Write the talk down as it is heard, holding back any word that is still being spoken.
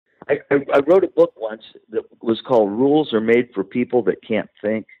I wrote a book once that was called "Rules Are Made for People That Can't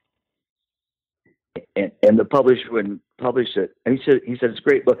Think," and the publisher wouldn't publish it. And he said it's a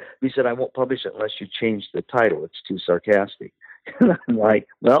great book. He said, "I won't publish it unless you change the title. It's too sarcastic." And I'm like,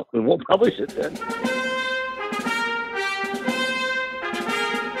 "Well, we won't publish it then."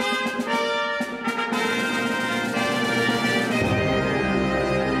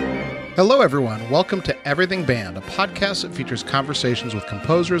 Hello, everyone. Welcome to Everything Band, a podcast that features conversations with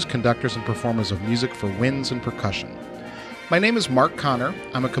composers, conductors, and performers of music for winds and percussion. My name is Mark Connor.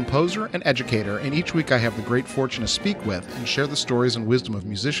 I'm a composer and educator, and each week I have the great fortune to speak with and share the stories and wisdom of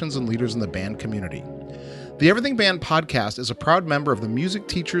musicians and leaders in the band community. The Everything Band podcast is a proud member of the Music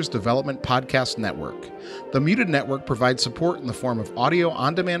Teachers Development Podcast Network. The Muted Network provides support in the form of audio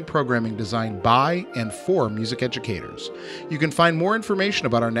on-demand programming designed by and for music educators. You can find more information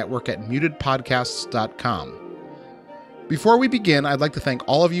about our network at mutedpodcasts.com. Before we begin, I'd like to thank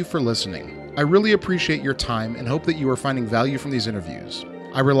all of you for listening. I really appreciate your time and hope that you are finding value from these interviews.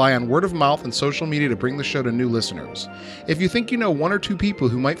 I rely on word of mouth and social media to bring the show to new listeners. If you think you know one or two people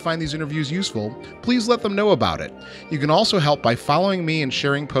who might find these interviews useful, please let them know about it. You can also help by following me and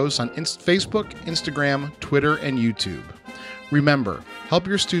sharing posts on Facebook, Instagram, Twitter, and YouTube. Remember, help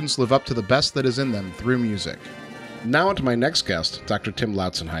your students live up to the best that is in them through music. Now on to my next guest, Dr. Tim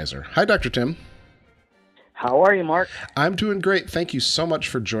Lautzenheiser. Hi, Dr. Tim. How are you, Mark? I'm doing great. Thank you so much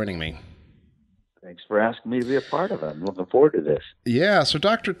for joining me. Thanks for asking me to be a part of it. I'm looking forward to this. Yeah, so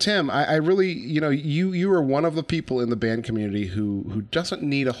Dr. Tim, I really, you are one of the people in the band community who doesn't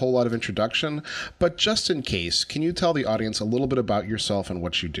need a whole lot of introduction, but just in case, can you tell the audience a little bit about yourself and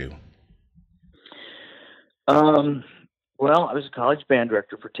what you do? Well, I was a college band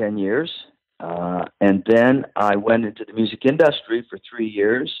director for 10 years, and then I went into the music industry for 3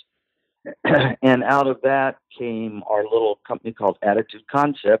 years, and out of that came our little company called Attitude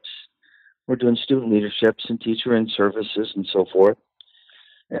Concepts. We're doing student leaderships and teacher in services and so forth.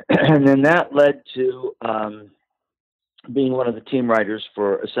 And then that led to being one of the team writers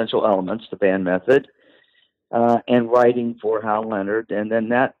for Essential Elements, the band method, and writing for Hal Leonard. And then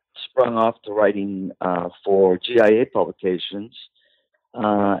that sprung off to writing for GIA publications.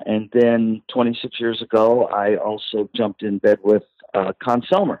 And then 26 years ago, I also jumped in bed with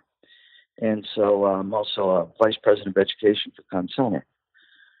Conn-Selmer. And so I'm also a vice president of education for Conn-Selmer.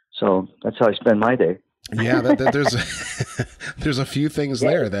 So that's how I spend my day. Yeah, there's a few things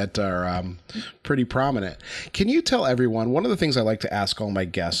there that are pretty prominent. Can you tell everyone, one of the things I like to ask all my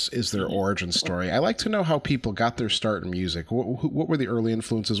guests is their origin story. I like to know how people got their start in music. What were the early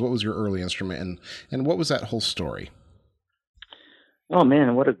influences? What was your early instrument? And what was that whole story? Oh,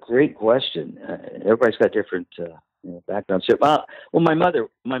 man, what a great question. Everybody's got different backgrounds. Well, my mother,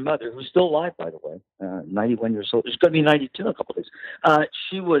 who's still alive, by the way, 91 years old. She's going to be 92 in a couple of days.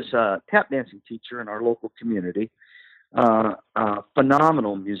 She was a tap dancing teacher in our local community.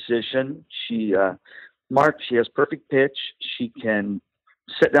 Phenomenal musician. She has perfect pitch. She can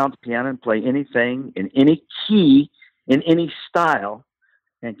sit down at the piano and play anything in any key, in any style,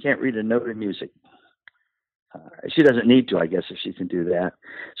 and can't read a note of music. She doesn't need to, I guess, if she can do that.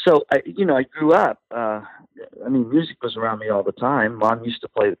 So, I grew up, music was around me all the time. Mom used to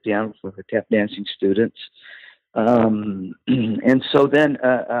play the piano with her tap dancing students. And so then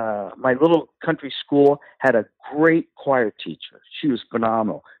my little country school had a great choir teacher. She was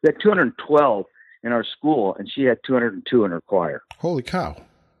phenomenal. We had 212 in our school, and she had 202 in her choir. Holy cow.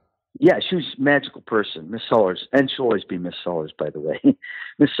 Yeah, she was a magical person, Miss Sellers. And she'll always be Miss Sellers, by the way.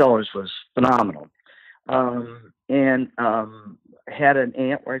 Miss Sellers was phenomenal. Had an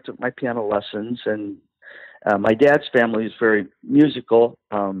aunt where I took my piano lessons, and my dad's family is very musical.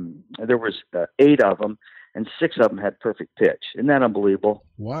 There was 8 of them, and 6 of them had perfect pitch. Isn't that unbelievable?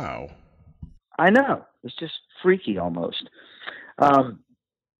 Wow. I know. It's just freaky almost.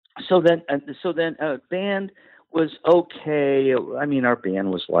 So then band was okay. I mean, our band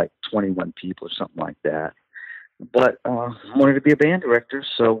was like 21 people or something like that. But wanted to be a band director,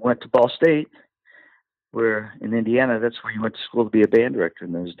 so went to Ball State. Where in Indiana, that's where you went to school to be a band director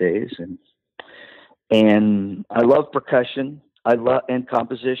in those days. And I love percussion. And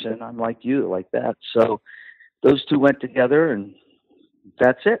composition. I'm like you, like that. So those two went together, and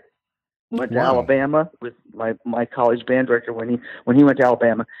that's it. Went to Alabama with my college band director. When he went to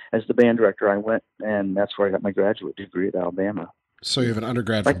Alabama as the band director, I went, and that's where I got my graduate degree at Alabama. So you have an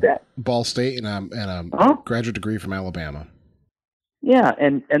undergrad like from that. Ball State and a graduate degree from Alabama. Yeah,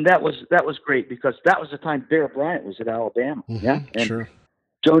 and that was great because that was the time Bear Bryant was at Alabama. Mm-hmm, yeah, and sure.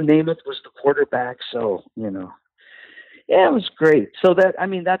 Joe Namath was the quarterback, so yeah, it was great. So that's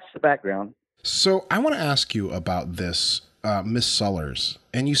the background. So I want to ask you about this Miss Sullers,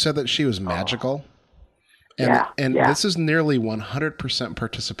 and you said that she was magical. And Yeah. this is nearly 100%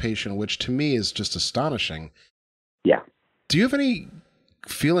 participation, which to me is just astonishing. Yeah. Do you have any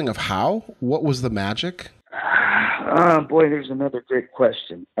feeling of how? What was the magic? Boy, there's another great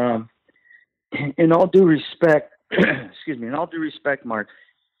question. In all due respect, in all due respect, Mark,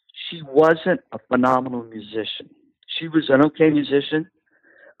 she wasn't a phenomenal musician. She was an okay musician,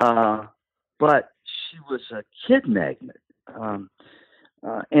 but she was a kid magnet.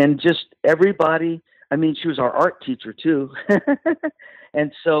 And just everybody, I mean, she was our art teacher too.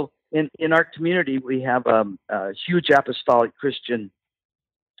 And so in our community, we have a huge apostolic Christian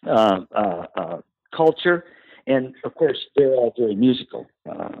culture. And of course, they're all very musical.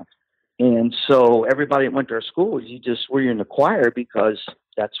 And so everybody that went to our school, you just were in the choir because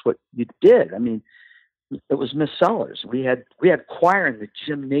that's what you did. I mean, it was Miss Sellers. We had choir in the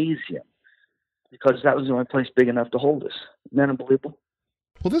gymnasium because that was the only place big enough to hold us. Isn't that unbelievable?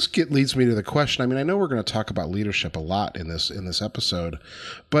 Well, this leads me to the question. I mean, I know we're going to talk about leadership a lot in this episode,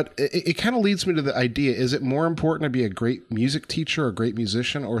 but it kind of leads me to the idea: is it more important to be a great music teacher, or a great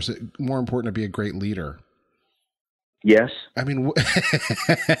musician, or is it more important to be a great leader? Yes. I mean,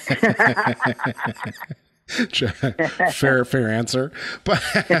 fair answer. But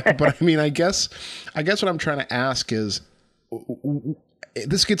I mean, I guess what I'm trying to ask is,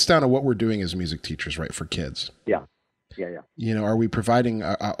 this gets down to what we're doing as music teachers, right, for kids. Yeah. You know, are we providing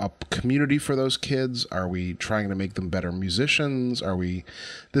a community for those kids? Are we trying to make them better musicians?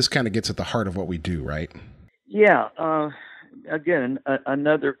 This kind of gets at the heart of what we do, right? Yeah. Again,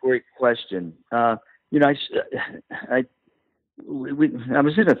 another great question. You know, I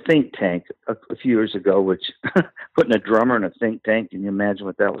was in a think tank a few years ago, which putting a drummer in a think tank, can you imagine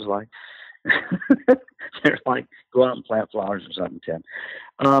what that was like? They're like, go out and plant flowers or something, Tim.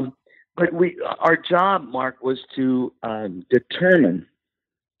 But our job, Mark, was to determine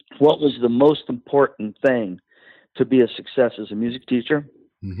what was the most important thing to be a success as a music teacher.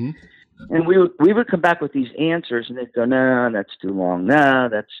 Mm-hmm. And we would come back with these answers, and they'd go, "No, that's too long. No,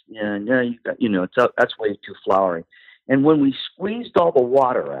 that's that's way too flowery." And when we squeezed all the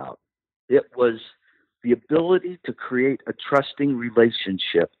water out, it was the ability to create a trusting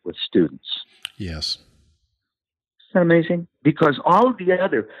relationship with students. Yes. Isn't that amazing? Because all of the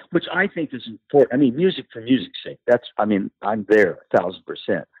other, which I think is important, I mean, music for music's sake, I'm there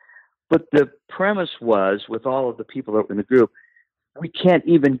 1,000%. But the premise was, with all of the people that were in the group, we can't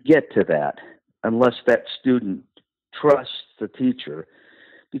even get to that unless that student trusts the teacher,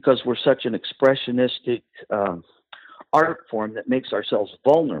 because we're such an expressionistic art form that makes ourselves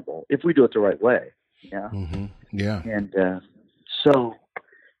vulnerable if we do it the right way. Yeah. Mm-hmm. Yeah. And so,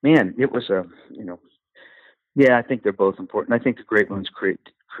 man, it was I think they're both important. I think the great ones create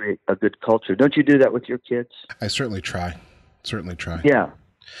a good culture. Don't you do that with your kids? I certainly try. Yeah.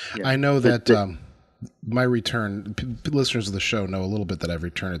 I know that my return, listeners of the show know a little bit that I've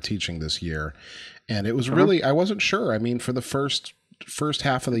returned to teaching this year. And it was really, I wasn't sure. I mean, for the first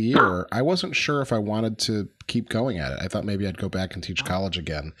half of the year, I wasn't sure if I wanted to keep going at it. I thought maybe I'd go back and teach college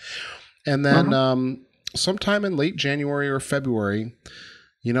again. And then sometime in late January or February,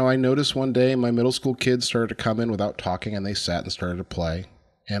 I noticed one day my middle school kids started to come in without talking, and they sat and started to play.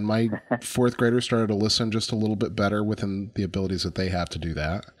 And my fourth graders started to listen just a little bit better within the abilities that they have to do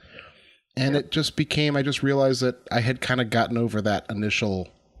that. And it just became, I just realized that I had kind of gotten over that initial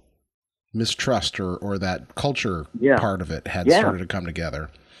mistrust or that culture part of it had started to come together.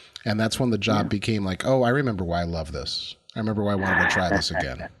 And that's when the job became like, oh, I remember why I love this. I remember why I wanted to try this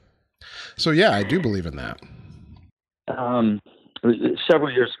again. So yeah, I do believe in that.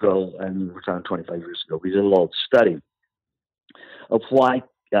 Several years ago, and we're talking 25 years ago, we did a little study of why,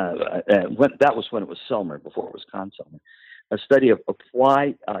 that was when it was Selmer, before it was Conn-Selmer, a study of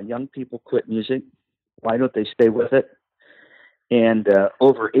why young people quit music. Why don't they stay with it? And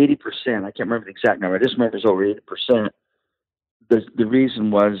over 80%, I can't remember the exact number, I just remember it was over 80%. The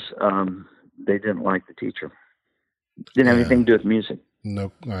reason was they didn't like the teacher. Didn't have anything to do with music.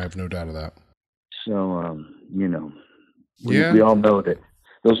 No, I have no doubt of that. So, we all know that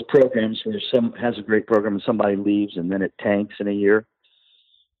those programs where some has a great program and somebody leaves and then it tanks in a year.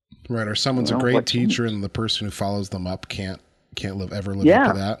 Right, or someone's a great teacher and the person who follows them up can't live up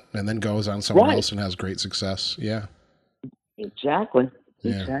to that, and then goes on somewhere else and has great success. Yeah. Exactly.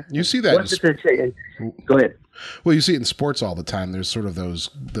 Yeah. Exactly. You see that. What did they say? Go ahead. Well, you see it in sports all the time. There's sort of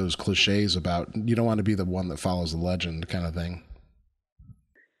those cliches about you don't want to be the one that follows the legend kind of thing.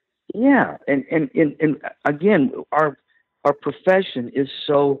 Yeah, and again, our profession is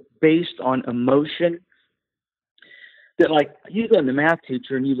so based on emotion that, like, you go to the math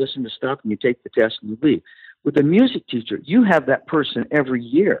teacher and you listen to stuff and you take the test and you leave. With a music teacher, you have that person every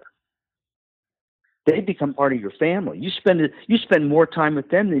year. They become part of your family. You spend more time with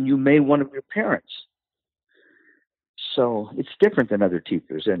them than you may one of your parents. So it's different than other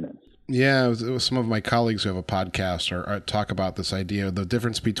teachers, isn't it? Yeah, it was some of my colleagues who have a podcast or talk about this idea. The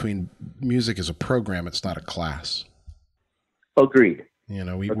difference between music is a program; it's not a class. Agreed. You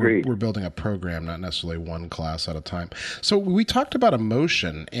know, we're building a program, not necessarily one class at a time. So we talked about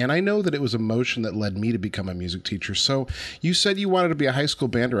emotion, and I know that it was emotion that led me to become a music teacher. So you said you wanted to be a high school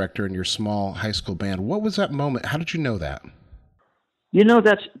band director in your small high school band. What was that moment? How did you know that? You know,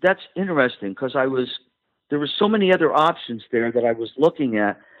 that's interesting because there were so many other options there that I was looking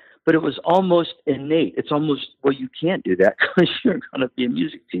at, but it was almost innate. It's almost, well, you can't do that because you're going to be a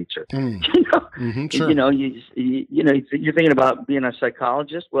music teacher. Mm. You know, sure. you know, you're thinking about being a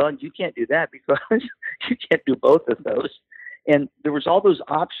psychologist. Well, you can't do that because you can't do both of those. And there was all those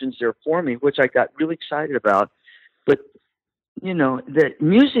options there for me, which I got really excited about. But you know, the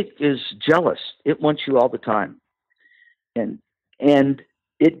music is jealous. It wants you all the time, and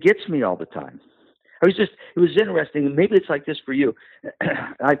it gets me all the time. It was interesting. Maybe it's like this for you.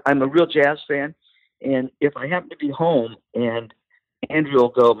 I'm a real jazz fan. And if I happen to be home and Andrew will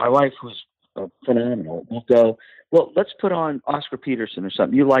go, my wife, who's phenomenal, will go, well, let's put on Oscar Peterson or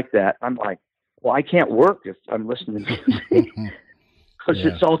something. You like that? I'm like, well, I can't work if I'm listening to music. Because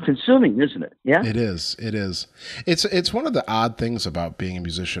it's all consuming, isn't it? Yeah, it is. It is. It's one of the odd things about being a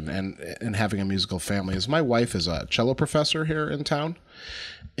musician and having a musical family is my wife is a cello professor here in town,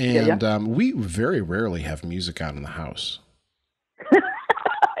 and we very rarely have music on in the house.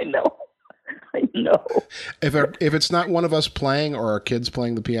 I know. If it's not one of us playing or our kids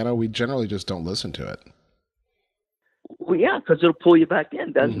playing the piano, we generally just don't listen to it. Well, yeah, because it'll pull you back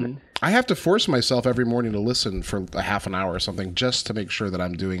in, doesn't it? I have to force myself every morning to listen for a half an hour or something just to make sure that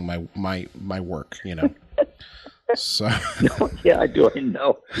I'm doing my work, you know. So yeah, I do. I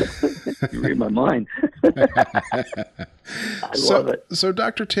know. You read my mind. I love it. So,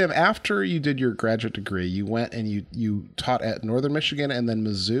 Dr. Tim, after you did your graduate degree, you went and you taught at Northern Michigan and then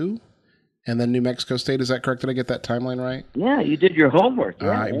Mizzou and then New Mexico State. Is that correct? Did I get that timeline right? Yeah, you did your homework.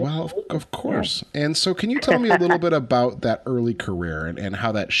 Yeah, well, of course. Yeah. And so can you tell me a little bit about that early career and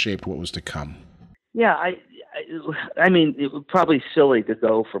how that shaped what was to come? Yeah, I mean, it was probably silly to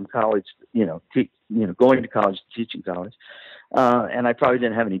go from college, going to college to teaching college. And I probably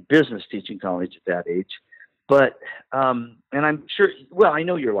didn't have any business teaching college at that age. But, and I'm sure, well, I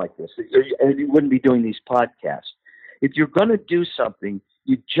know you're like this. You wouldn't be doing these podcasts. If you're going to do something,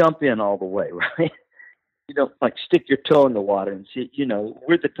 you jump in all the way, right? You don't like stick your toe in the water and see,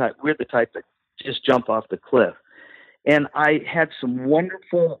 we're the type that just jump off the cliff. And I had some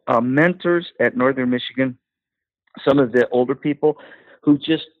wonderful mentors at Northern Michigan, some of the older people who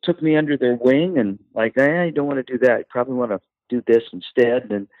just took me under their wing and like, you don't want to do that. You probably want to do this instead.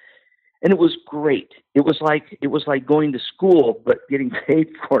 And it was great. It was like going to school, but getting paid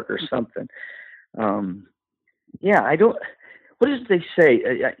for it or something. What does they say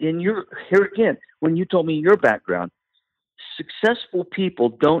here again, when you told me your background, successful people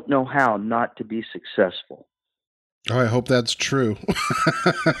don't know how not to be successful. Oh, I hope that's true.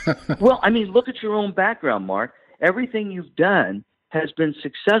 Well, I mean, look at your own background, Mark. Everything you've done has been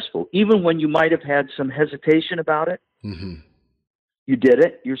successful, even when you might have had some hesitation about it. Mm-hmm. You did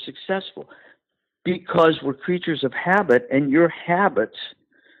it. You're successful because we're creatures of habit, and your habits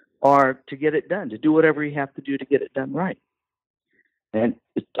are to get it done, to do whatever you have to do to get it done right. And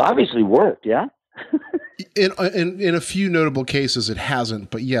it obviously worked, yeah? in a few notable cases, it hasn't,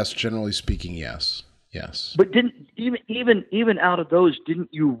 but yes, generally speaking, yes. Yes. But didn't even out of those, didn't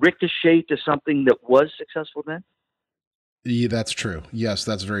you ricochet to something that was successful then? Yeah, that's true. Yes,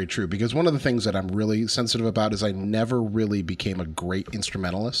 that's very true. Because one of the things that I'm really sensitive about is I never really became a great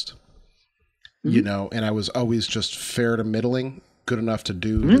instrumentalist, and I was always just fair to middling, good enough to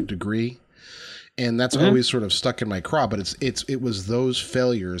do the degree. And that's always sort of stuck in my craw, but it was those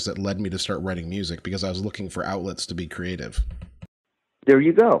failures that led me to start writing music because I was looking for outlets to be creative. There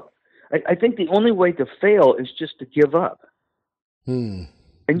you go. I think the only way to fail is just to give up. And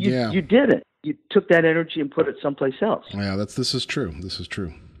you didn't. You took that energy and put it someplace else. Yeah, this is true. This is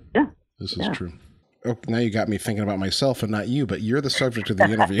true. Yeah. This is true. Oh, now you got me thinking about myself and not you, but you're the subject of the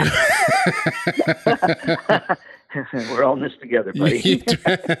interview. We're all in this together, buddy. You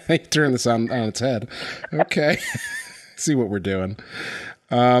turn this on its head. Okay. See what we're doing.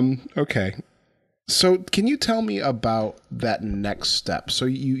 Okay. So can you tell me about that next step? So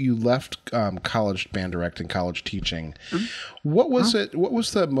you left college band directing, college teaching. What was it? What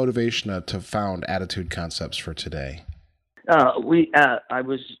was the motivation to found Attitude Concepts for Today? I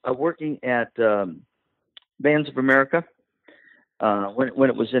was working at Bands of America, when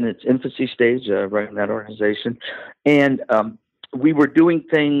it was in its infancy stage, running that organization. And we were doing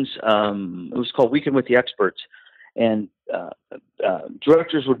things, it was called Weekend with the Experts. And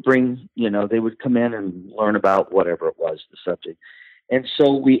directors would bring, they would come in and learn about whatever it was, the subject. And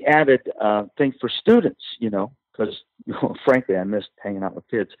so we added things for students, because frankly, I missed hanging out with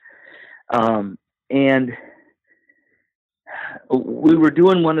kids. And we were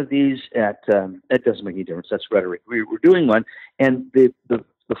doing one of these it doesn't make any difference. That's rhetoric. We were doing one, and the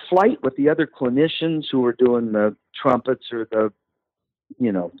flight with the other clinicians who were doing the trumpets or the,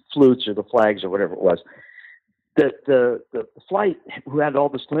 flutes or the flags or whatever it was, the flight who had all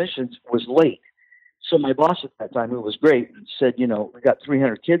the clinicians was late. So my boss at that time, who was great, said, we got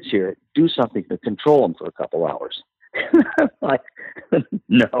 300 kids here. Do something to control them for a couple hours. I'm like,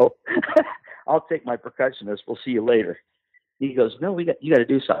 no, I'll take my percussionist. We'll see you later. He goes, no, you got to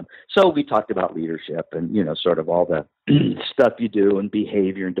do something. So we talked about leadership and, sort of all the stuff you do and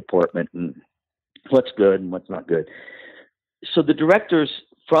behavior and deportment and what's good and what's not good. So the directors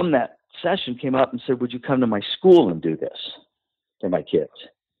from that session came up and said, would you come to my school and do this for my kids?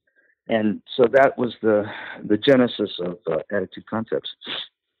 And so that was the genesis of Attitude Concepts.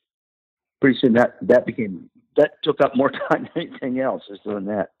 Pretty soon that took up more time than anything else, is doing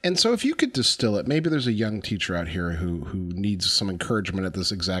that. And so if you could distill it, maybe there's a young teacher out here who needs some encouragement at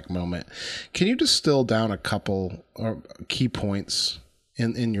this exact moment. Can you distill down a couple key points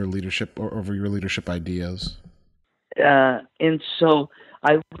in your leadership or over your leadership ideas? And so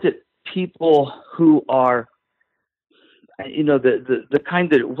I looked at people who are, the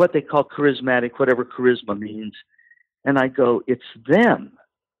kind of what they call charismatic, whatever charisma means. And I go, it's them.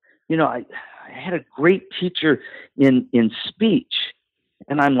 I had a great teacher in speech,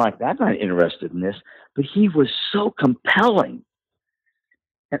 and I'm like, I'm not interested in this, but he was so compelling.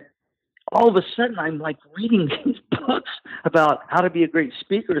 And all of a sudden, I'm like reading these books about how to be a great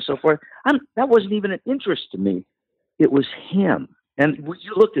speaker and so forth. That wasn't even an interest to me. It was him. And when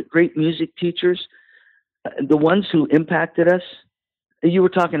you looked at great music teachers, the ones who impacted us, you were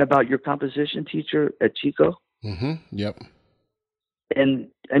talking about your composition teacher at Chico. Mm-hmm. Yep. And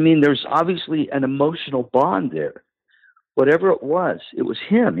I mean, there's obviously an emotional bond there. Whatever it was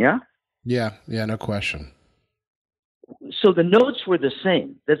him, yeah? Yeah, no question. So the notes were the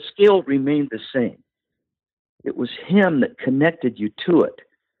same. That scale remained the same. It was him that connected you to it.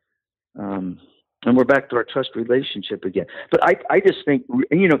 And we're back to our trust relationship again. But I just think,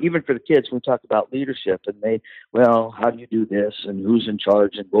 even for the kids, when we talk about leadership and how do you do this and who's in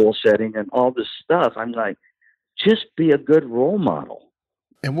charge and goal setting and all this stuff, I'm like, just be a good role model.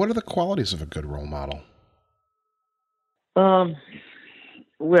 And what are the qualities of a good role model?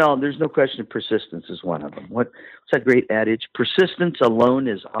 Well, there's no question persistence is one of them. What's that great adage? Persistence alone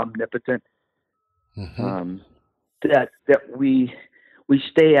is omnipotent. Mm-hmm. That we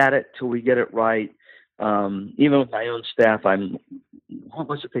stay at it till we get it right. Even with my own staff, what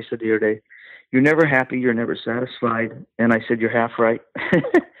was it they said the other day? You're never happy, you're never satisfied. And I said, you're half right.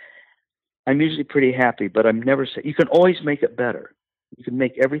 I'm usually pretty happy, but I'm never. You can always make it better. You can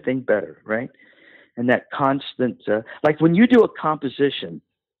make everything better, right? And that constant, like when you do a composition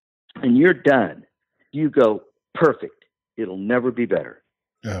and you're done, you go, perfect. It'll never be better.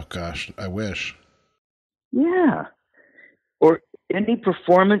 Oh gosh, I wish. Yeah. Or any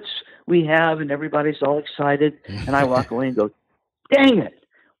performance we have and everybody's all excited and I walk away and go, dang it.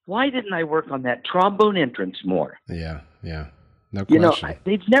 Why didn't I work on that trombone entrance more? Yeah. No question.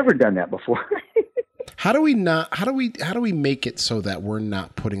 They've never done that before. How do we make it so that we're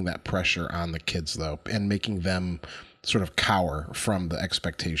not putting that pressure on the kids though, and making them sort of cower from the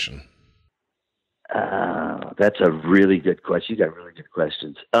expectation? That's a really good question. You got really good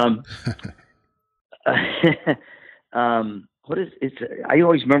questions. What is it? I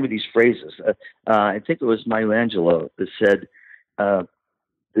always remember these phrases. I think it was Michelangelo that said, the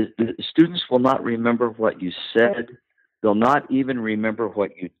students will not remember what you said. They'll not even remember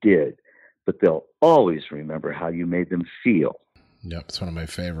what you did, but they'll always remember how you made them feel. Yep, it's one of my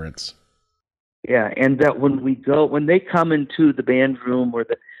favorites. Yeah, and that when they come into the band room or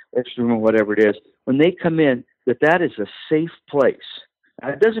the extra room or whatever it is, when they come in, that is a safe place. Now,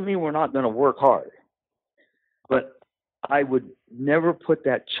 it doesn't mean we're not going to work hard, but I would never put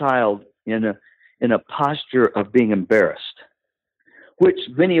that child in a posture of being embarrassed, which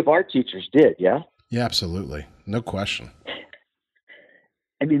many of our teachers did, yeah? Yeah, absolutely. No question.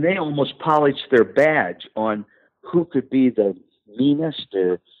 I mean, they almost polished their badge on who could be the meanest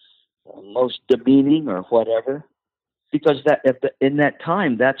or most demeaning or whatever, because in that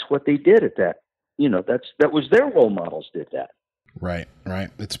time, that's what they did at that. That was their role models did that. Right, right.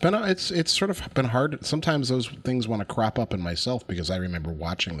 It's sort of been hard. Sometimes those things want to crop up in myself because I remember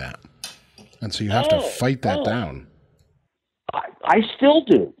watching that, and so you have to fight that down. I still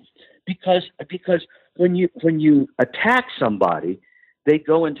do, because when you attack somebody, they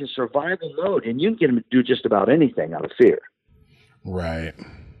go into survival mode, and you can get them to do just about anything out of fear. Right.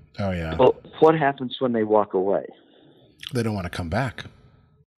 Oh yeah. But what happens when they walk away? They don't want to come back.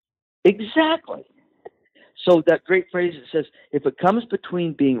 Exactly. So that great phrase that says, if it comes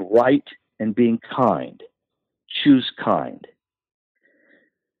between being right and being kind, choose kind.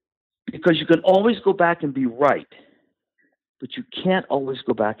 Because you can always go back and be right, but you can't always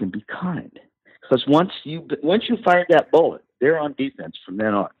go back and be kind. Because once you fired that bullet, they're on defense from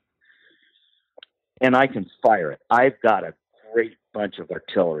then on. And I can fire it. I've got a great bunch of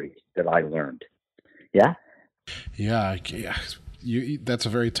artillery that I learned. Yeah? Yeah. That's a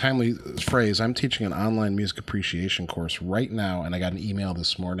very timely phrase. I'm teaching an online music appreciation course right now, and I got an email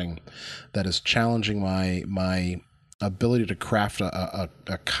this morning that is challenging my ability to craft a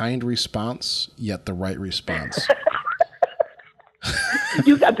kind response, yet the right response.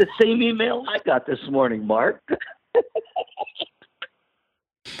 You got the same email I got this morning, Mark.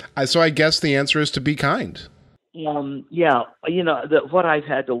 So I guess the answer is to be kind. Yeah, what I've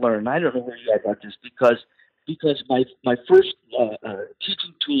had to learn. I don't know where you got this because my first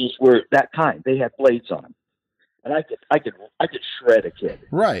teaching tools were that kind. They had blades on them, and I could shred a kid.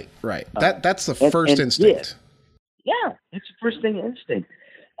 Right. That's the first instinct. Yeah, it's the first thing instinct.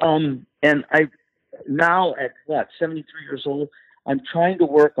 And I now at 73 years old, I'm trying to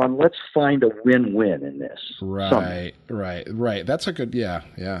work on let's find a win-win in this. Right. That's a good, yeah.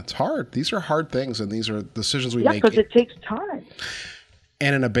 It's hard. These are hard things, and these are decisions we make. Yeah, because it takes time.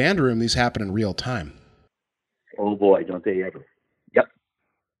 And in a band room, these happen in real time. Oh boy, don't they ever? Yep.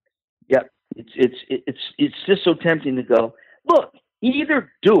 It's just so tempting to go, look,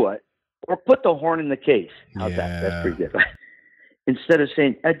 either do it or put the horn in the case. How's that? That's pretty good. Instead of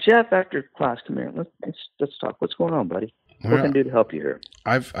saying, Jeff, after class, come here. Let's talk. What's going on, buddy? What can I do to help you here?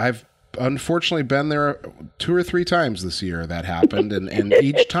 I've unfortunately been there 2 or 3 times this year that happened, and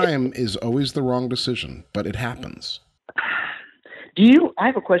each time is always the wrong decision, but it happens. I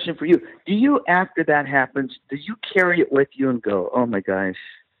have a question for you. Do you, after that happens, do you carry it with you and go, oh my gosh?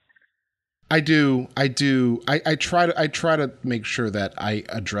 I do. I try to make sure that I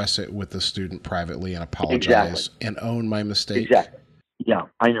address it with the student privately and apologize and own my mistake. Exactly. Yeah,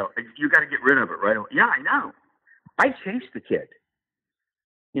 I know. You got to get rid of it right away. Yeah, I know. I chased the kid.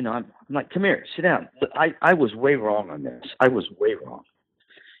 I'm like, come here, sit down. I was way wrong on this. I was way wrong.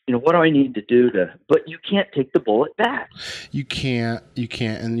 What do I need to do but you can't take the bullet back. You can't,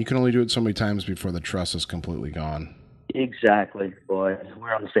 and you can only do it so many times before the trust is completely gone. Exactly, boy.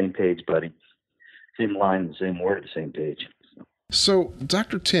 We're on the same page, buddy. Same line, the same word, the same page. So,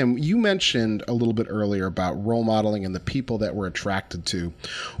 Dr. Tim, you mentioned a little bit earlier about role modeling and the people that we're attracted to.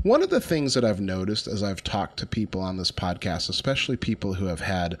 One of the things that I've noticed as I've talked to people on this podcast, especially people who have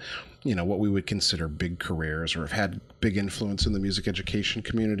had, what we would consider big careers or have had big influence in the music education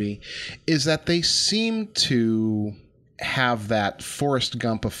community, is that they seem to have that Forrest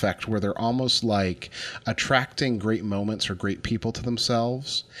Gump effect where they're almost like attracting great moments or great people to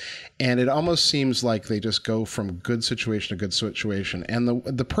themselves. And it almost seems like they just go from good situation to good situation. And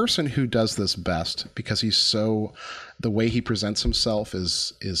the person who does this best, because the way he presents himself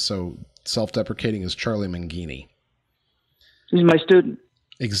is so self-deprecating, is Charlie Minghini. He's my student.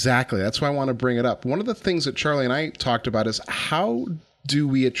 Exactly. That's why I want to bring it up. One of the things that Charlie and I talked about is how do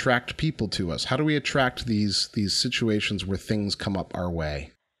we attract people to us? How do we attract these situations where things come up our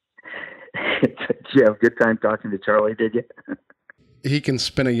way? Did you have a good time talking to Charlie, did you? He can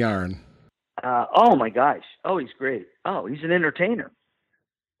spin a yarn. Oh my gosh. Oh, he's great. Oh, he's an entertainer.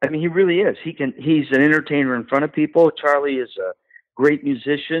 I mean, he really is. He's an entertainer in front of people. Charlie is a great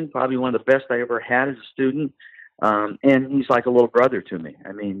musician, probably one of the best I ever had as a student. And he's like a little brother to me.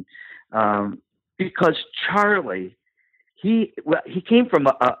 I mean, because Charlie, he came from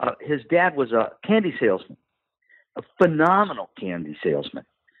his dad was a candy salesman, a phenomenal candy salesman.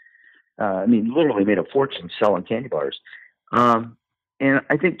 Literally made a fortune selling candy bars. And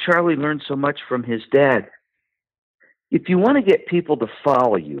I think Charlie learned so much from his dad. If you want to get people to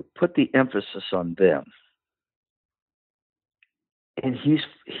follow you, put the emphasis on them. And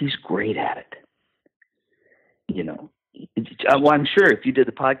he's great at it. Well, I'm sure if you did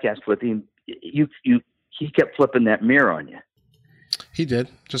the podcast with him, he kept flipping that mirror on you. He did,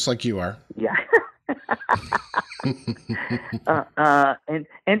 just like you are. Yeah.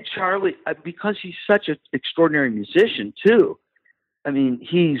 And Charlie, because he's such an extraordinary musician too. I mean,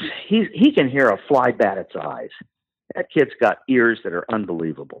 he can hear a fly bat its eyes, That kid's got ears that are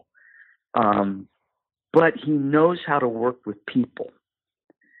unbelievable. But he knows how to work with people.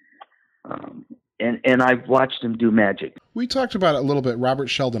 And I've watched him do magic. We talked about it a little bit. Robert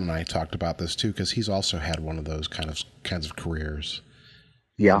Sheldon and I talked about this too, because he's also had one of those kinds of careers.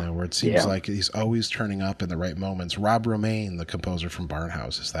 You know, where it seems like he's always turning up in the right moments. Rob Romaine, the composer from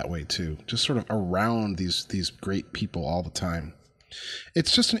Barnhouse, is that way too. Just sort of around these great people all the time.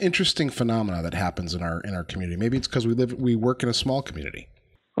 It's just an interesting phenomena that happens in our community. Maybe it's because we work in a small community.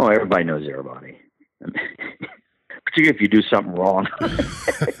 Oh, everybody knows everybody. Particularly if you do something wrong.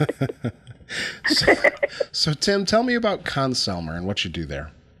 So Tim, tell me about Conn-Selmer and what you do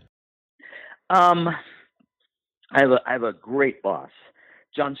there. I have a great boss,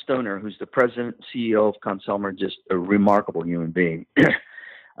 John Stoner, who's the president and CEO of Conn-Selmer, just a remarkable human being.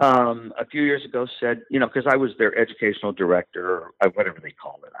 A few years ago said, because I was their educational director, or whatever they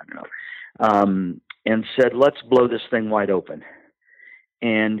call it, I don't know, and said, let's blow this thing wide open.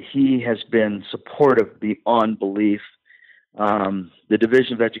 And he has been supportive beyond belief. The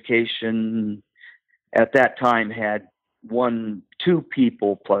Division of Education at that time had 2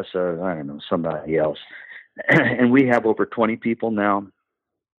 people plus somebody else. And we have over 20 people now.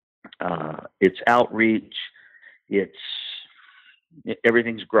 It's outreach.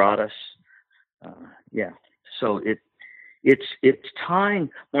 Everything's gratis. So it's tying,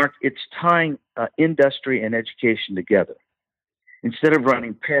 Mark, industry and education together. Instead of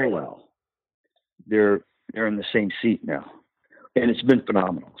running parallel, they're in the same seat now. And it's been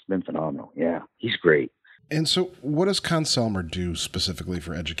phenomenal. Yeah, he's great. And so what does Conn-Selmer do specifically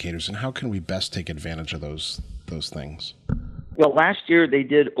for educators, and how can we best take advantage of those things? Well, last year they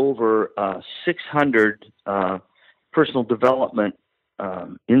did over 600 personal development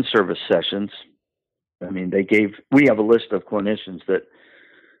in-service sessions. I mean, we have a list of clinicians that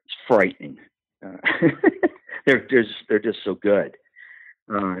it's frightening. They're just so good.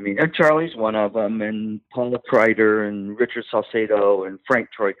 And Charlie's one of them, and Paula Kreider, and Richard Salcedo, and Frank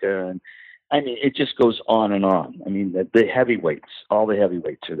Troika, and it just goes on and on. The heavyweights, all the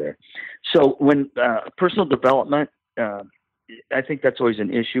heavyweights are there. So when personal development, I think that's always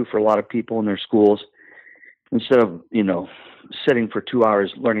an issue for a lot of people in their schools. Instead of sitting for 2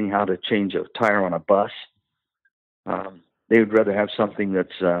 hours learning how to change a tire on a bus, they would rather have something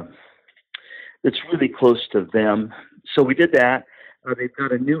that's really close to them. So we did that. They've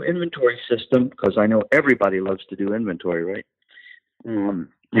got a new inventory system, because I know everybody loves to do inventory, right?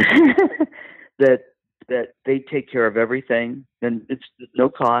 That they take care of everything, and it's no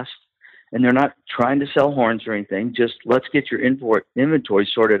cost, and they're not trying to sell horns or anything. Just let's get your inventory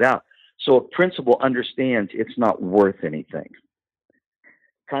sorted out. So a principal understands it's not worth anything.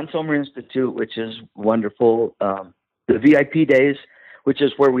 Conn-Selmer Institute, which is wonderful. The VIP days, which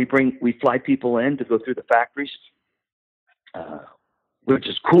is where we fly people in to go through the factories, which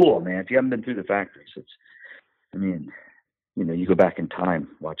is cool, man. If you haven't been through the factories, you go back in time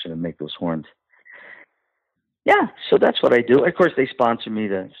watching them make those horns. Yeah, so that's what I do. Of course, they sponsor me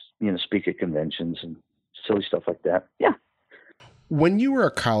to, speak at conventions and silly stuff like that. Yeah. When you were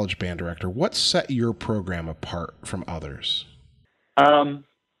a college band director, what set your program apart from others? I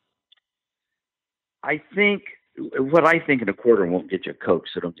think what I think in a quarter won't get you a Coke,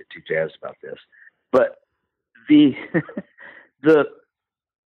 so don't get too jazzed about this. But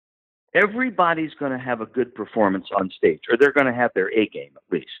everybody's going to have a good performance on stage, or they're going to have their A game at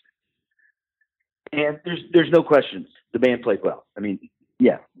least. And there's no question the band played well.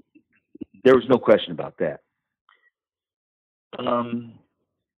 There was no question about that.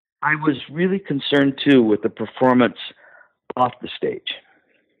 I was really concerned too with the performance off the stage.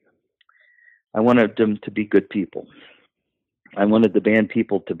 I wanted them to be good people. I wanted the band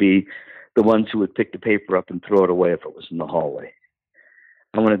people to be the ones who would pick the paper up and throw it away if it was in the hallway.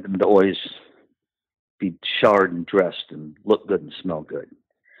 I wanted them to always be showered and dressed and look good and smell good.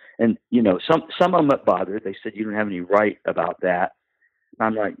 And, some of them got bothered. They said, you don't have any right about that. And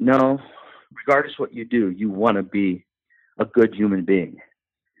I'm like, no, regardless what you do, you want to be a good human being.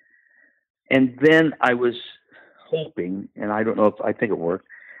 And then I was hoping, and I don't know if I think it worked,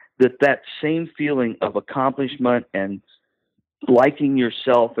 that same feeling of accomplishment and liking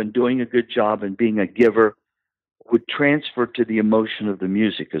yourself and doing a good job and being a giver would transfer to the emotion of the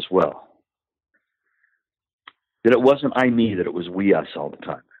music as well. That it wasn't I, me, that it was we, us all the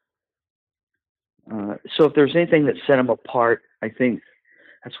time. So if there's anything that set them apart, I think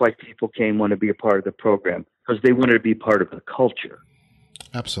that's why people want to be a part of the program, because they wanted to be part of the culture.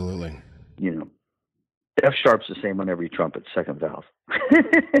 Absolutely. F sharp's the same on every trumpet, second valve.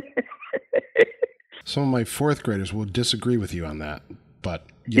 Some of my fourth graders will disagree with you on that, but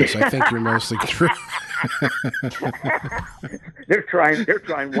yes, I think you're mostly true. They're trying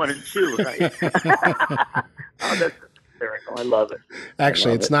 1 and 2, right? Oh, that's hysterical. I love it.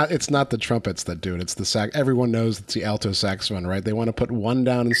 Actually, it's not the trumpets that do it. It's the sax. Everyone knows it's the alto saxophone, right? They want to put 1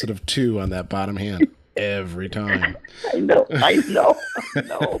 down instead of 2 on that bottom hand every time. I know.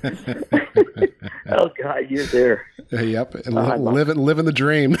 Oh God, you're there. Yep, living the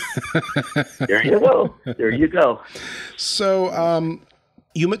dream. There you go. So,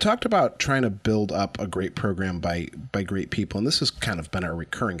 you talked about trying to build up a great program by great people, and this has kind of been a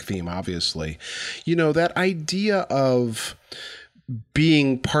recurring theme, obviously. That idea of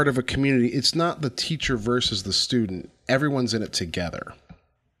being part of a community, it's not the teacher versus the student. Everyone's in it together.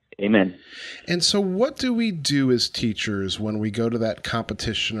 Amen. And so what do we do as teachers when we go to that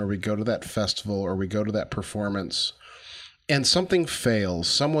competition or we go to that festival or we go to that performance and something fails,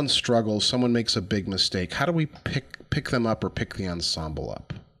 someone struggles, someone makes a big mistake? How do we pick them up or pick the ensemble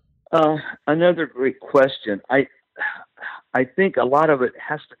up? Another great question. I think a lot of it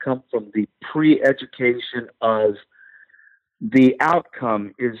has to come from the pre-education of the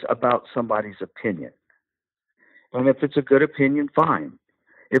outcome is about somebody's opinion. And if it's a good opinion, fine.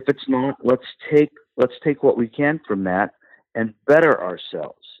 If it's not, let's take what we can from that and better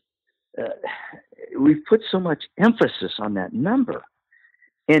ourselves. We've put so much emphasis on that number.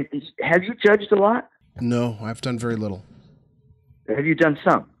 And have you judged a lot? No, I've done very little. Have you done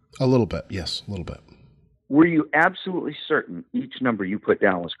some? A little bit, yes, a little bit. Were you absolutely certain each number you put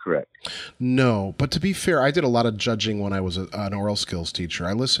down was correct? No, but to be fair, I did a lot of judging when I was an oral skills teacher.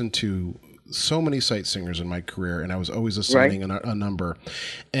 I listened to so many sight singers in my career, and I was always assigning a number.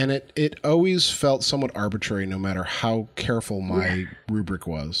 And it always felt somewhat arbitrary, no matter how careful my rubric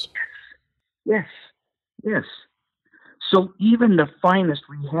was. Yes. So even the finest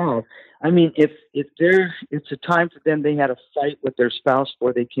we have, I mean, if it's a time for them, they had a fight with their spouse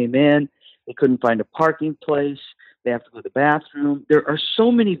before they came in, they couldn't find a parking place, they have to go to the bathroom. There are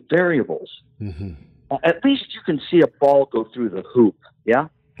so many variables. Mm-hmm. At least you can see a ball go through the hoop, yeah?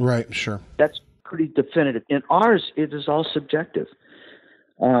 Right, sure. That's pretty definitive. In ours, it is all subjective.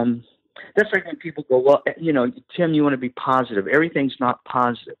 That's like when people go, well, Tim, you want to be positive. Everything's not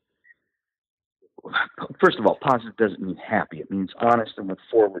positive. First of all, positive doesn't mean happy. It means honest and with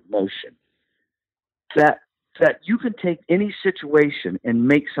forward motion. That you can take any situation and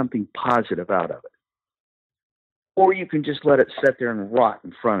make something positive out of it. Or you can just let it sit there and rot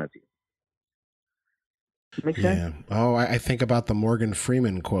in front of you. Make sense? Yeah. Oh, I think about the Morgan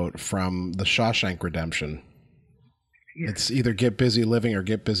Freeman quote from The Shawshank Redemption. Yeah. It's either get busy living or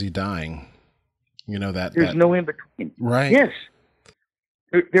get busy dying. There's no in between. Right. Yes.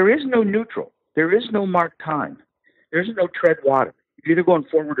 There is no neutral. There is no marked time. There's no tread water. You're either going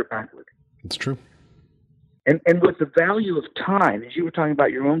forward or backward. It's true. And with the value of time, as you were talking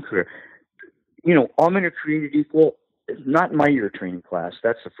about your own career, all men are created equal. Not in my year training class.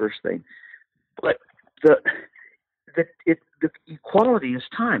 That's the first thing. But the equality is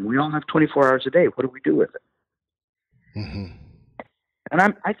time. We all have 24 hours a day. What do we do with it? Mm-hmm.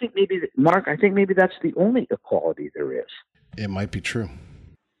 And I think maybe that's the only equality there is. It might be true.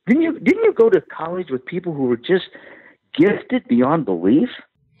 Didn't you go to college with people who were just gifted beyond belief?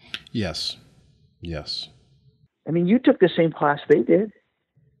 Yes. I mean, you took the same class they did.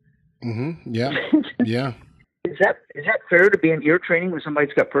 Mm-hmm. Yeah. Yeah. Is that fair to be in ear training when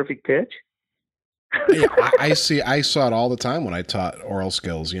somebody's got perfect pitch? Yeah, I saw it all the time when I taught oral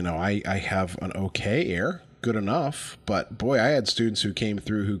skills. I have an okay ear, good enough, but boy, I had students who came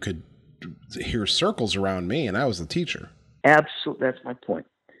through who could hear circles around me, and I was the teacher. Absolutely, that's my point.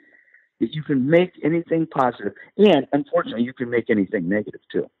 You can make anything positive, and unfortunately, you can make anything negative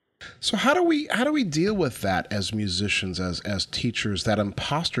too. So how do we deal with that as musicians, as teachers, that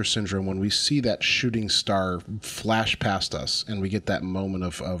imposter syndrome when we see that shooting star flash past us and we get that moment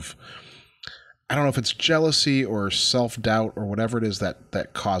of I don't know if it's jealousy or self-doubt or whatever it is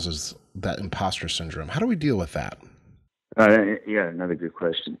that causes that imposter syndrome. How do we deal with that? Yeah, another good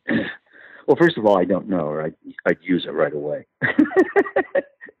question. Well, first of all, I don't know, or I'd use it right away.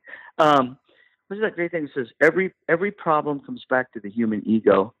 What's that great thing that says every problem comes back to the human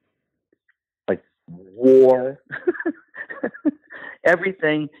ego, like war,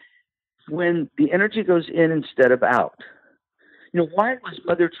 everything. When the energy goes in instead of out. Why was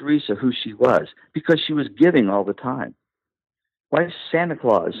Mother Teresa who she was? Because she was giving all the time. Why is Santa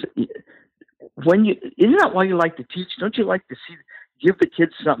Claus? Isn't that why you like to teach? Don't you like to give the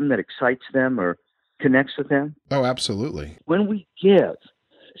kids something that excites them or connects with them? Oh, absolutely. When we give,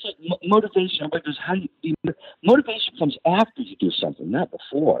 it's like motivation. Everybody goes, motivation comes after you do something, not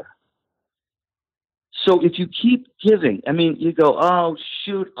before. So if you keep giving, I mean, you go, oh,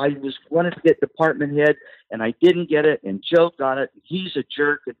 shoot, I wanted to get department head and I didn't get it, and Joe got it, and he's a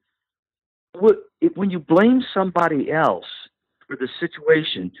jerk. And when you blame somebody else for the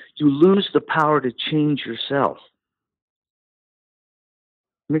situation, you lose the power to change yourself.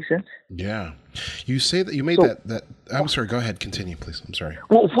 Make sense? Yeah. You say that you made that. I'm sorry. Go ahead. Continue, please. I'm sorry.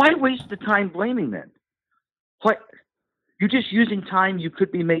 Well, why waste the time blaming then? Why? You're just using time you could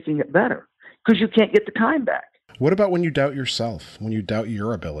be making it better because you can't get the time back. What about when you doubt yourself, when you doubt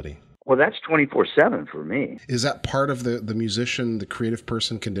your ability? Well, that's 24/7 for me. Is that part of the musician, the creative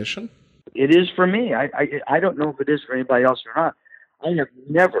person condition? It is for me. I don't know if it is for anybody else or not. I have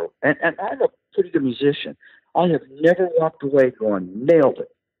never, and I'm a pretty good musician, I have never walked away going, nailed it.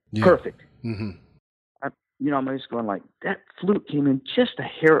 Yeah. Perfect. Mm-hmm. I'm just going like, that flute came in just a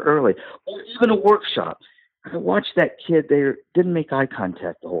hair early. Or even a workshop. I watched that kid, they didn't make eye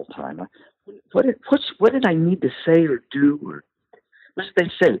contact the whole time. What did I need to say or do? Or what did they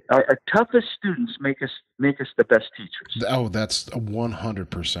say? Our toughest students make us the best teachers. Oh, that's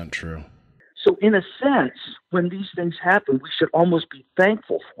 100% true. So in a sense, when these things happen, we should almost be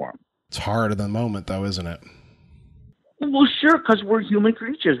thankful for them. It's hard in the moment, though, isn't it? Well, sure, because we're human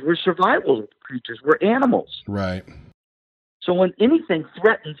creatures. We're survival creatures. We're animals. Right. So when anything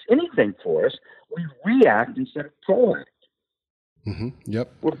threatens anything for us, we react instead of proact. Mm-hmm.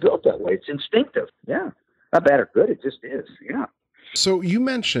 Yep. We're built that way. It's instinctive. Yeah. Not bad or good. It just is. Yeah. So you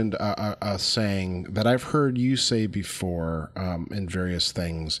mentioned a saying that I've heard you say before in various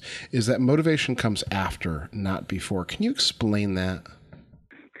things, is that motivation comes after, not before. Can you explain that?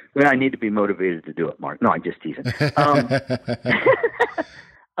 Well, I need to be motivated to do it, Mark. No, I'm just teasing.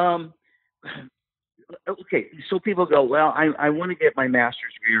 Okay, so people go, well, I want to get my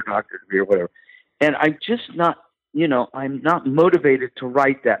master's degree or doctorate degree or whatever. And I'm just not, I'm not motivated to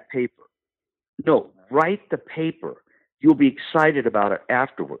write that paper. No, write the paper. You'll be excited about it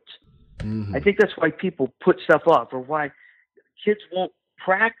afterwards. Mm-hmm. I think that's why people put stuff off, or why kids won't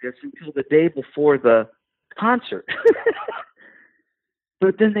practice until the day before the concert.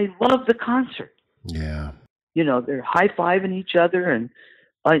 But then they love the concert. Yeah. They're high-fiving each other, and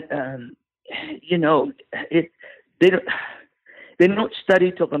they don't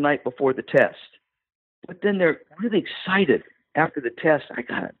study till the night before the test. But then they're really excited after the test. I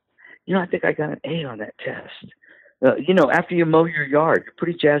think I got an A on that test. After you mow your yard, you're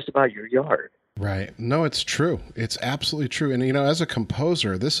pretty jazzed about your yard. Right. No, it's true. It's absolutely true. And, as a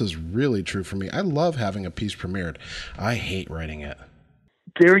composer, this is really true for me. I love having a piece premiered. I hate writing it.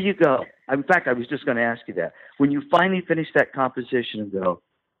 There you go. In fact, I was just going to ask you that. When you finally finish that composition and go,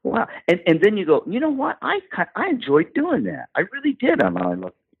 wow. And then you go, you know what? I enjoyed doing that. I really did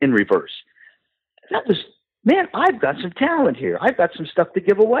in reverse. That was, man, I've got some talent here. I've got some stuff to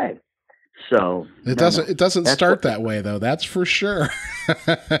give away. So it doesn't start that way, though. That's for sure.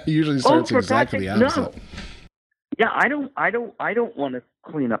 It usually starts exactly the opposite. No. Yeah, I don't want to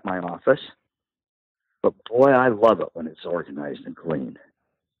clean up my office, but boy, I love it when it's organized and clean.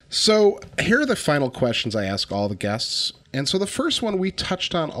 So here are the final questions I ask all the guests. And so the first one we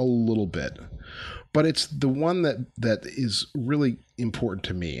touched on a little bit, but it's the one that is really important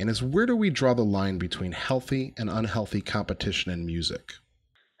to me. And is, where do we draw the line between healthy and unhealthy competition in music?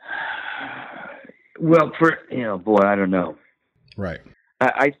 Well, I don't know. Right.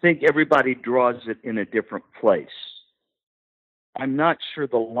 I think everybody draws it in a different place. I'm not sure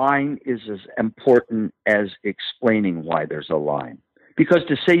the line is as important as explaining why there's a line. Because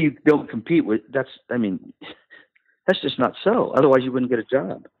to say you don't compete with, that's just not so. Otherwise, you wouldn't get a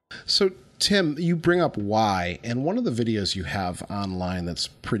job. So, Tim, you bring up why, and one of the videos you have online that's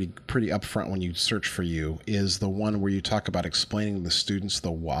pretty upfront when you search for you is the one where you talk about explaining to the students the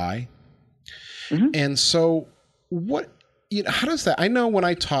why. Mm-hmm. And so, how does that? I know when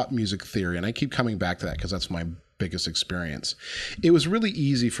I taught music theory, and I keep coming back to that because that's my biggest experience. It was really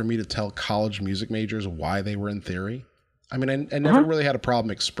easy for me to tell college music majors why they were in theory. I mean, I never really had a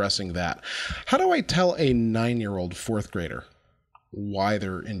problem expressing that. How do I tell a 9-year-old fourth grader why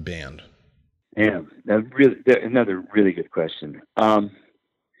they're in band? Yeah, another really good question.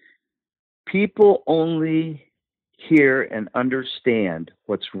 People only hear and understand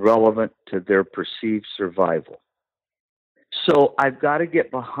what's relevant to their perceived survival. So I've got to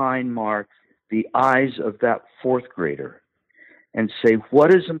get behind, Mark, the eyes of that fourth grader and say,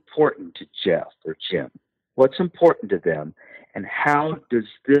 what is important to Jeff or Jim? What's important to them, and how does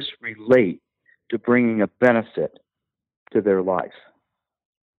this relate to bringing a benefit to their life?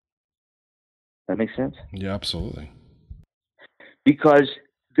 That makes sense? Yeah, absolutely. Because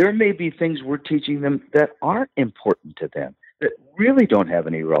there may be things we're teaching them that aren't important to them, that really don't have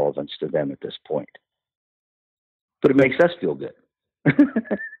any relevance to them at this point. but it makes us feel good.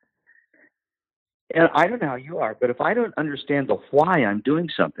 And I don't know how you are, but if I don't understand the why I'm doing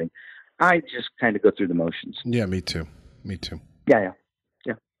something, I just kind of go through the motions. Yeah, me too. Me too. Yeah.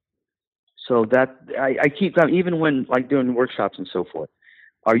 So that I keep going, even when like doing workshops and so forth.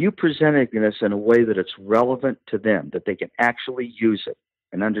 Are you presenting this in a way that it's relevant to them, that they can actually use it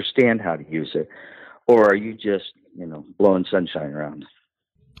and understand how to use it? Or are you just, blowing sunshine around?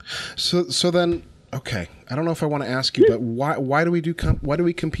 So then, okay, I don't know if I want to ask you, but why do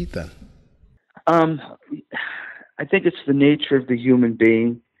we compete then? I think it's the nature of the human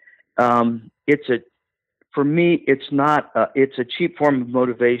being. For me, it's a cheap form of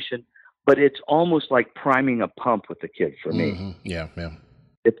motivation, but it's almost like priming a pump with the kid for me. Mm-hmm. Yeah.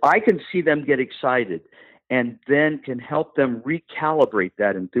 If I can see them get excited and then can help them recalibrate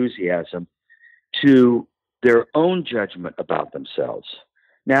that enthusiasm to their own judgment about themselves,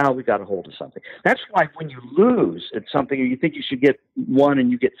 now we got a hold of something. That's why when you lose at something or you think you should get 1 and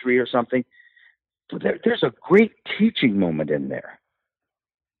you get 3 or something, there's a great teaching moment in there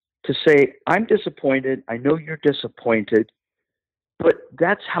to say, I'm disappointed. I know you're disappointed, but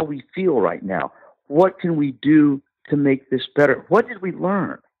that's how we feel right now. What can we do to make this better? What did we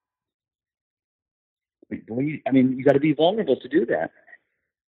learn? You got to be vulnerable to do that.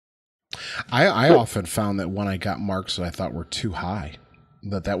 I often found that when I got marks that I thought were too high,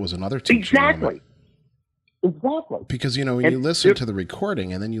 that was another teaching moment. Exactly. Because, when you listen to the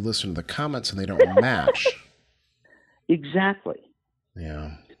recording and then you listen to the comments and they don't match. Exactly.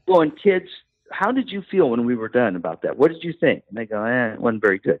 Yeah. Well, and kids, how did you feel when we were done about that? What did you think? And they go, it wasn't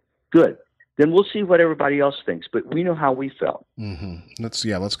very good. Good. Then we'll see what everybody else thinks, but we know how we felt. Mm-hmm.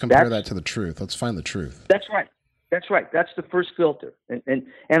 Let's compare that to the truth. Let's find the truth. That's right. That's the first filter. And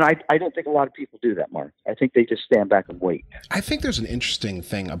I don't think a lot of people do that, Mark. I think they just stand back and wait. I think there's an interesting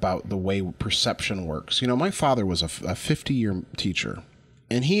thing about the way perception works. My father was a 50-year teacher,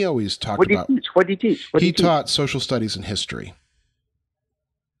 and he always talked about... What did he teach? He taught social studies and history.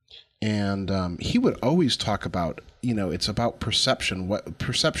 And he would always talk about, it's about perception. What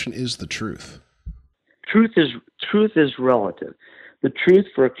perception is the truth. Truth is relative. The truth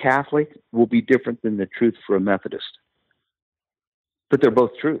for a Catholic will be different than the truth for a Methodist, but they're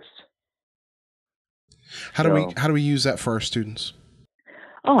both truths. How do we use that for our students?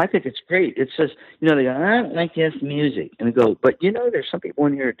 Oh, I think it's great. It says, they go, I don't like this music, and I go, but there's some people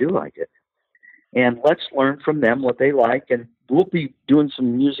in here who do like it, and let's learn from them what they like, and we'll be doing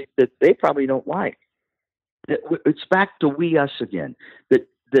some music that they probably don't like. It's back to we us again. That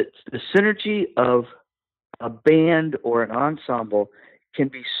the synergy of a band or an ensemble can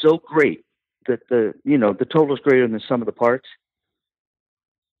be so great that the total is greater than the sum of the parts.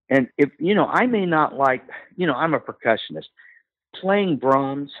 And if I may not like, I'm a percussionist playing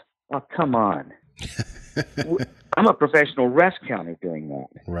Brahms. Oh, come on. I'm a professional rest counter doing that.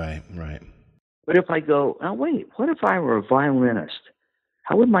 Right. But if I go, oh wait, what if I were a violinist?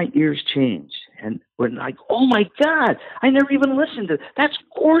 How would my ears change? And when I go, oh my God, I never even listened to that's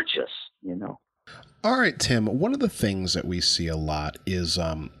gorgeous, All right, Tim, one of the things that we see a lot is,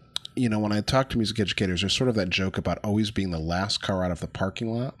 when I talk to music educators, there's sort of that joke about always being the last car out of the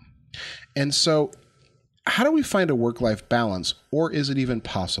parking lot. And so how do we find a work-life balance, or is it even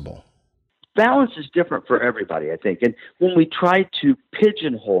possible? Balance is different for everybody, I think. And when we try to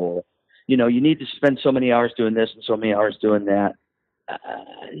pigeonhole, you need to spend so many hours doing this and so many hours doing that,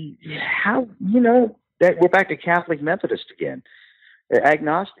 that we're back to Catholic Methodist again,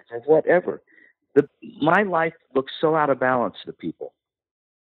 agnostic or whatever. My life looks so out of balance to people.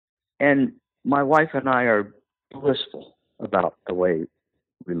 And my wife and I are blissful about the way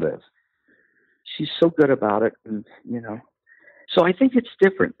we live. She's so good about it. And, so I think it's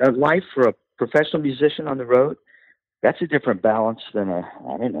different. A life for a professional musician on the road, that's a different balance than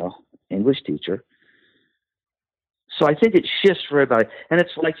English teacher. So I think it shifts for everybody. And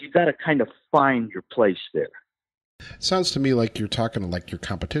it's like you got to kind of find your place there. Sounds to me like you're talking like your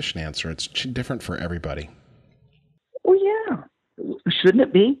competition answer. It's different for everybody. Oh yeah, shouldn't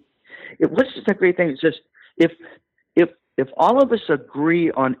it be? What's the great thing? It's just if all of us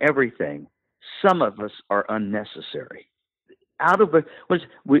agree on everything, some of us are unnecessary.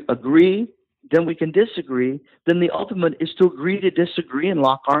 We agree, then we can disagree. Then the ultimate is to agree to disagree and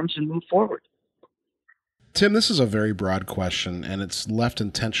lock arms and move forward. Tim, this is a very broad question, and it's left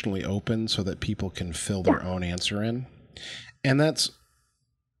intentionally open so that people can fill their own answer in. And that's,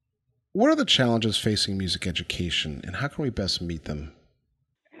 what are the challenges facing music education, and how can we best meet them?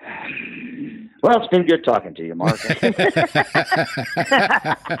 Well, it's been good talking to you, Mark.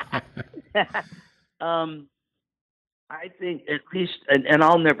 I think at least, and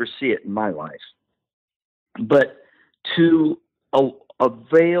I'll never see it in my life, but to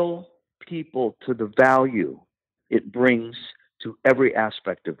avail people to the value it brings to every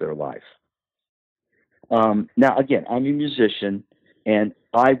aspect of their life. Now, again, I'm a musician, and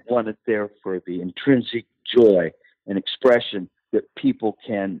I want it there for the intrinsic joy and expression that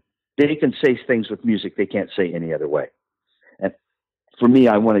they can say things with music they can't say any other way. And for me,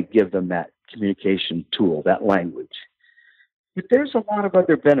 I want to give them that communication tool, that language. But there's a lot of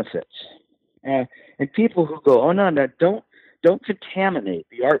other benefits. And people who go, oh, no, don't contaminate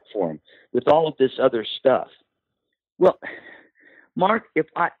the art form with all of this other stuff. Well, Mark, if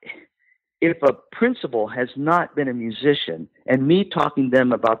a principal has not been a musician and me talking to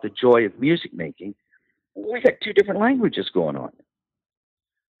them about the joy of music making, we got two different languages going on.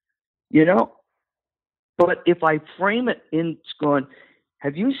 But if I frame it in going,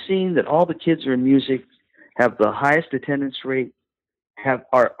 have you seen that all the kids who are in music have the highest attendance rate,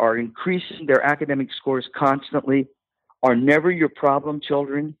 are increasing their academic scores constantly, are never your problem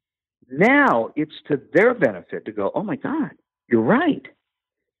children? Now it's to their benefit to go, oh my God, you're right.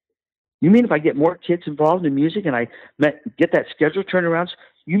 You mean if I get more kids involved in music and I get that schedule turned around,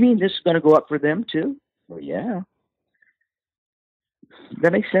 you mean this is going to go up for them too? Well, yeah. Does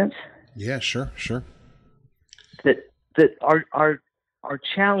that make sense? Yeah, sure. That our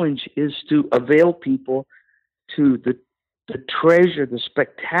challenge is to avail people to the treasure, the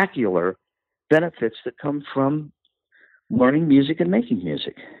spectacular benefits that come from learning music and making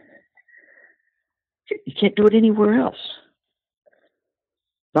music. You can't do it anywhere else.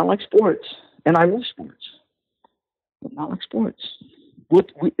 Not like sports. And I love sports, but not like sports.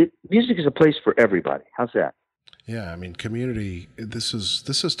 Music is a place for everybody. How's that? Yeah, I mean, community, this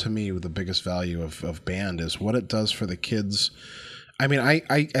is to me the biggest value of band is what it does for the kids. I mean,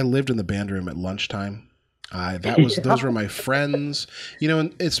 I lived in the band room at lunchtime. Those were my friends,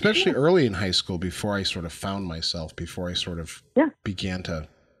 and especially early in high school before I sort of found myself, before I sort of began to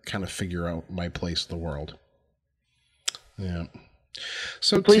kind of figure out my place in the world. Yeah.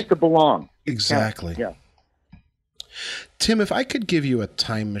 So a place to belong. Exactly. Yeah. Tim, if I could give you a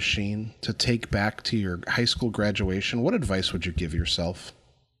time machine to take back to your high school graduation, what advice would you give yourself?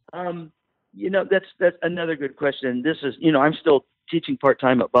 That's another good question. This is, I'm still teaching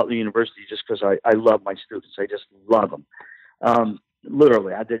part-time at Butler University just because I love my students. I just love them.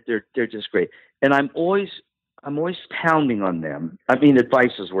 Literally, they're just great. And I'm always pounding on them. I mean,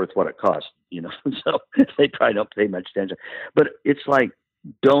 advice is worth what it costs, so they probably don't pay much attention. But it's like,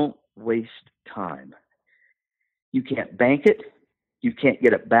 don't waste time. You can't bank it. You can't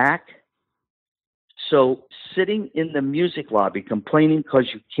get it back. So sitting in the music lobby complaining because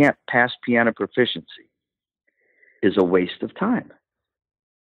you can't pass piano proficiency is a waste of time.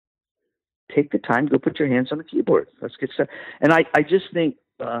 Take the time, go put your hands on the keyboard. Let's get started. And I just think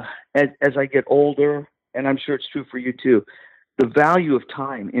as I get older, and I'm sure it's true for you too, the value of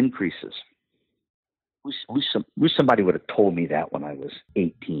time increases. Wish somebody would have told me that when I was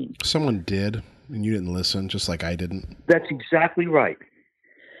 18. Someone did, and you didn't listen, just like I didn't. That's exactly right.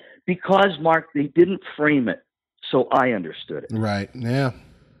 Because, Mark, they didn't frame it so I understood it. Right. Yeah.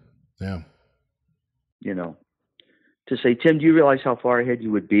 To say, Tim, do you realize how far ahead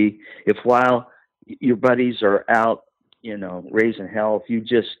you would be if while your buddies are out, raising hell, if you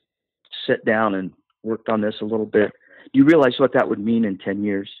just sit down and worked on this a little bit? Do you realize what that would mean in 10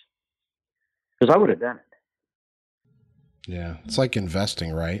 years? Because I would have done it. Yeah. It's like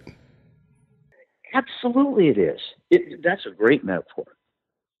investing, right? Absolutely it is. That's a great metaphor.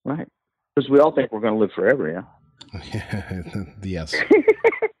 Right. Because we all think we're going to live forever, yeah? Yes.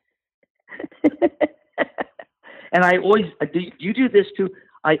 And I always, you do this too?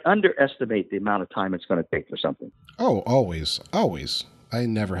 I underestimate the amount of time it's going to take for something. Oh, always. I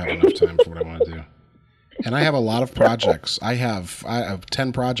never have enough time for what I want to do. And I have a lot of projects. I have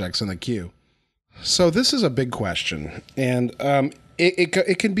 10 projects in the queue. So this is a big question. And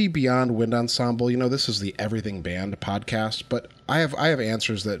it can be beyond wind ensemble. This is the Everything Band podcast, but I have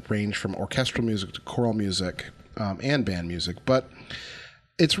answers that range from orchestral music to choral music and band music. But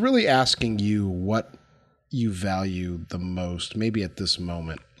it's really asking you what you value the most, maybe at this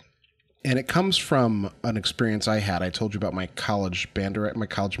moment. And it comes from an experience I had. I told you about my college band director, my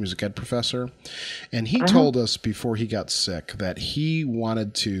college music ed professor. And he told us before he got sick that he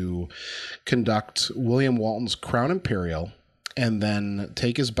wanted to conduct William Walton's Crown Imperial and then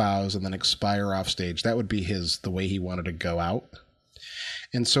take his bows and then expire off stage. That would be the way he wanted to go out.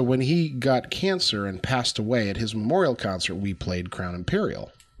 And so when he got cancer and passed away at his memorial concert, we played Crown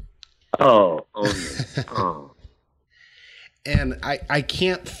Imperial. Oh. And I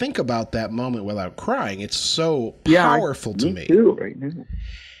can't think about that moment without crying. It's so powerful to me. Too, right now.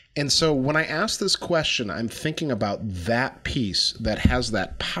 And so when I ask this question, I'm thinking about that piece that has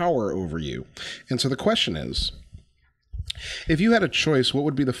that power over you. And so the question is, if you had a choice, what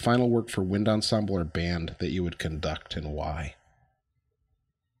would be the final work for wind ensemble or band that you would conduct, and why?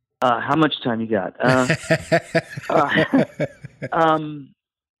 How much time you got?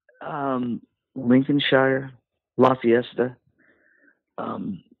 Lincolnshire, La Fiesta,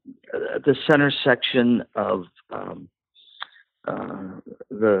 the center section of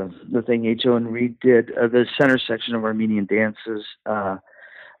the thing H.O. and Reed did, the center section of Armenian dances,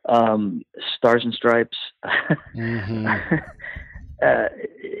 Stars and Stripes. Mm-hmm.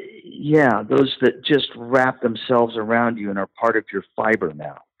 Yeah, those that just wrap themselves around you and are part of your fiber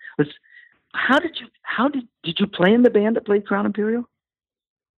now. How did you play in the band that played Crown Imperial?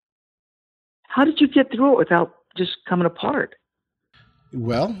 How did you get through it without just coming apart?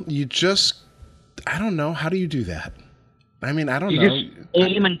 Well, I don't know. How do you do that? I mean, I don't know. Just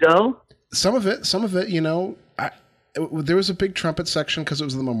aim and go? Some of it, there was a big trumpet section because it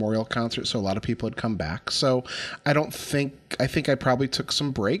was the memorial concert, so a lot of people had come back. So I think I probably took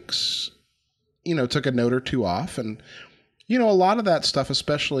some breaks, took a note or two off. And, a lot of that stuff,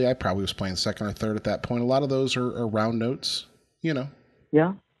 especially I probably was playing second or third at that point. A lot of those are round notes, Yeah.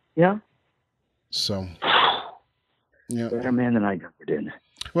 So, yeah. Better man than I ever did.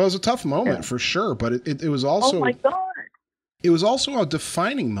 Well, it was a tough moment for sure, but it was also... Oh, my God. It was also a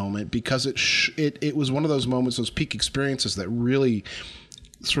defining moment because it was one of those moments, those peak experiences that really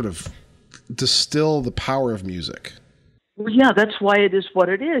sort of distill the power of music. Well, yeah, that's why it is what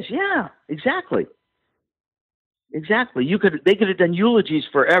it is. Yeah, exactly. Exactly. They could have done eulogies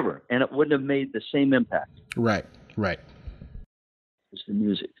forever, and it wouldn't have made the same impact. Right. It was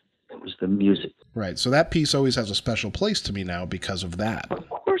the music. Right. So that piece always has a special place to me now because of that. Of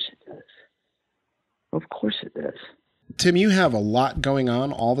course it does. Tim, you have a lot going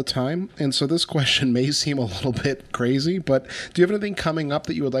on all the time, and so this question may seem a little bit crazy, but do you have anything coming up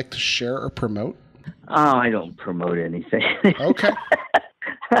that you would like to share or promote? Oh, I don't promote anything. Okay.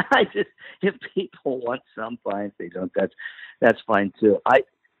 If people want some, fine. If they don't, that's fine too.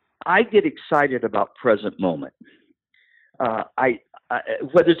 I get excited about present moment.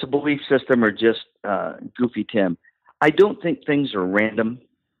 Whether it's a belief system or just goofy Tim, I don't think things are random.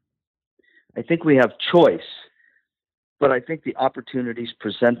 I think we have choice, but I think the opportunities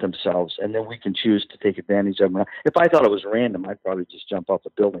present themselves, and then we can choose to take advantage of them. If I thought it was random, I'd probably just jump off the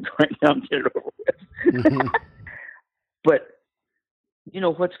building right now and get it over with. Mm-hmm. But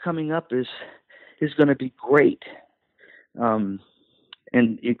what's coming up is going to be great, and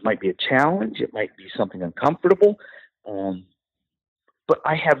it might be a challenge. It might be something uncomfortable. But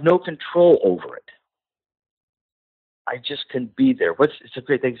I have no control over it. I just can be there. It's a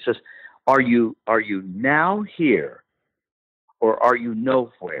great thing. It says, are you now here, or are you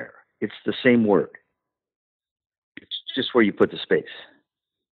nowhere? It's the same word. It's just where you put the space.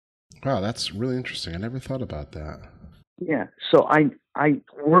 Wow, that's really interesting. I never thought about that. Yeah. So I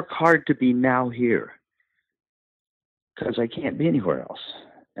work hard to be now here because I can't be anywhere else.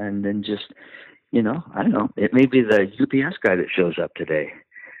 And then just, I don't know, it may be the UPS guy that shows up today,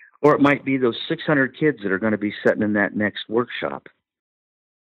 or it might be those 600 kids that are going to be sitting in that next workshop.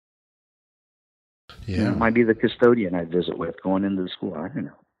 Yeah. It might be the custodian I visit with going into the school. I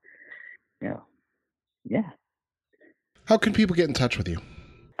don't know. Yeah. How can people get in touch with you?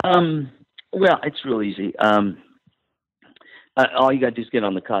 Well, it's real easy. All you got to do is get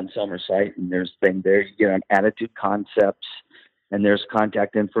on the Conn-Selmer site, and there's a thing there. You get on Attitude Concepts, and there's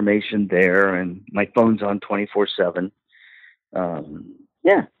contact information there, and my phone's on 24/7.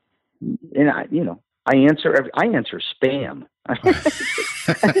 Yeah, and I answer spam. I'm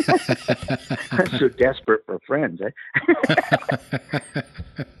so desperate for friends.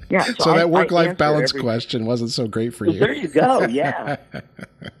 Yeah. So that work-life balance question wasn't so great for you. There you go. Yeah.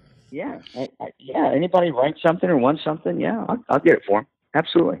 Yeah. Anybody write something or want something? Yeah, I'll get it for them.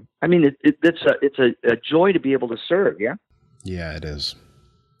 Absolutely. I mean, it's a joy to be able to serve. Yeah. Yeah, it is.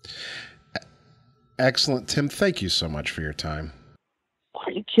 Excellent. Tim, thank you so much for your time.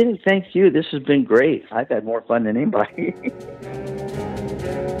 Are you kidding? Thank you. This has been great. I've had more fun than anybody.